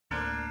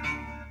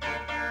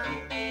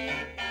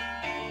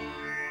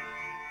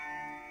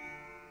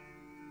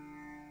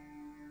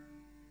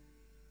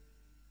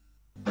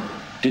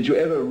Did you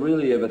ever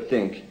really ever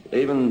think,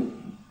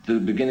 even the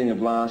beginning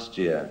of last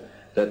year,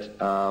 that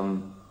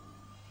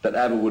that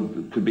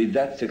ABBA could be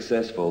that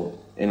successful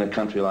in a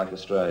country like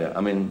Australia?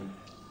 I mean,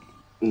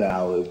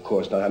 no, of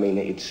course not. I mean,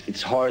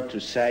 it's hard to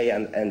say.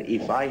 And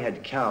if I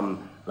had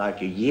come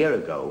like a year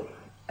ago,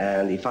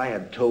 and if I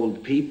had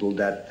told people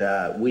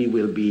that we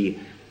will be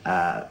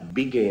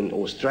bigger in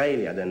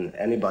Australia than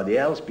anybody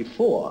else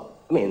before,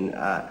 I mean,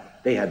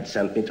 they had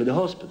sent me to the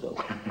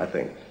hospital, I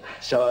think.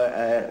 So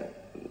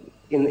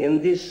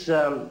in this,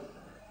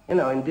 you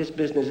know, in this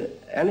business,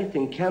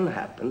 anything can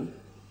happen.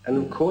 And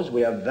of course,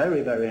 we are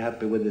very, very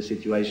happy with the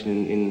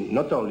situation in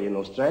not only in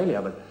Australia,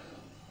 but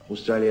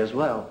Australia as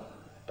well.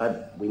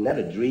 But we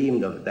never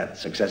dreamed of that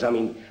success. I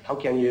mean, how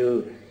can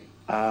you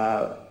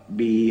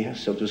be,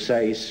 so to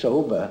say,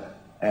 sober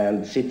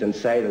and sit and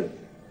say that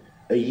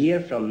a year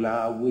from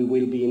now we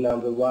will be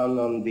number one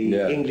on the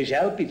English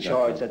LP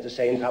charts at the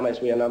same time as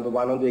we are number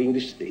one on the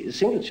English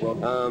single chart?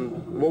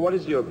 Well, what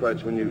is your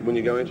approach when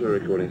you go into a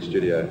recording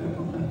studio?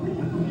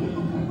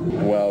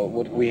 Well,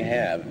 what we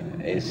have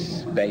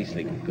is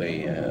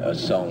basically a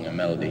song, a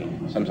melody.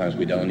 Sometimes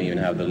we don't even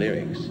have the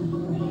lyrics.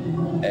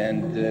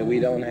 And we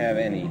don't have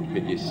any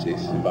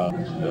prejudices about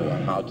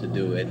how to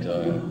do it.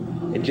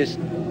 It just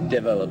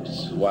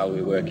develops while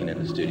we're working in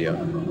the studio.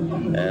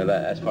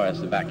 As far as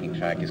the backing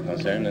track is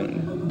concerned,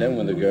 and then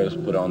when the girls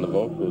put on the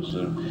vocals,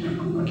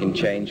 can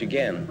change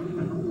again.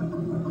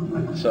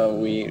 So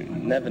we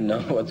never know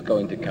what's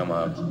going to come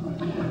out.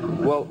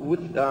 Well,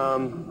 with,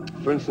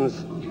 for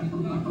instance,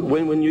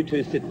 when you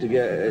two sit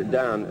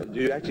down,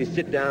 do you actually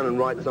sit down and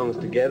write songs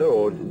together,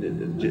 or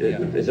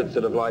is it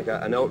sort of like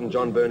an Elton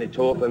John, Bernie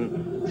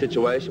Taupin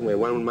situation where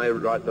one may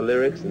write the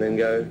lyrics and then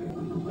go,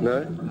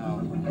 no?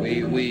 No,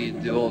 we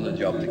do all the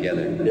job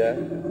together. Yeah.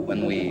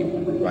 When we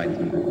write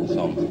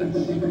songs,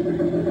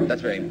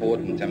 that's very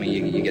important. I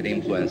mean, you get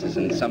influences,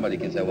 and somebody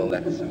can say, well,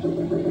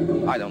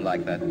 I don't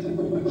like that,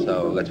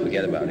 so let's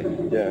forget about it.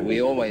 Yeah.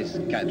 We always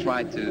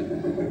try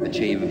to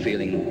achieve a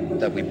feeling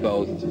that we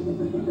both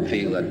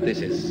feel that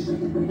this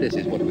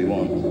is what we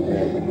want.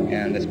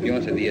 Yeah. And as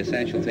Bjorn said, the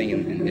essential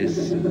thing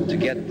is to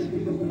get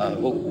a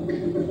hook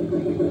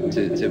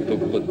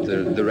to put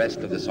the rest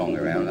of the song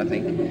around. I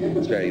think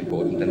it's very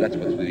important, and that's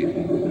what we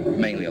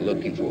mainly are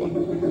looking for.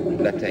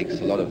 That takes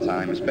a lot of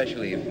time,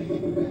 especially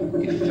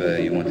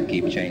if you want to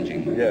keep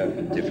changing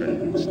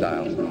different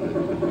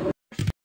styles.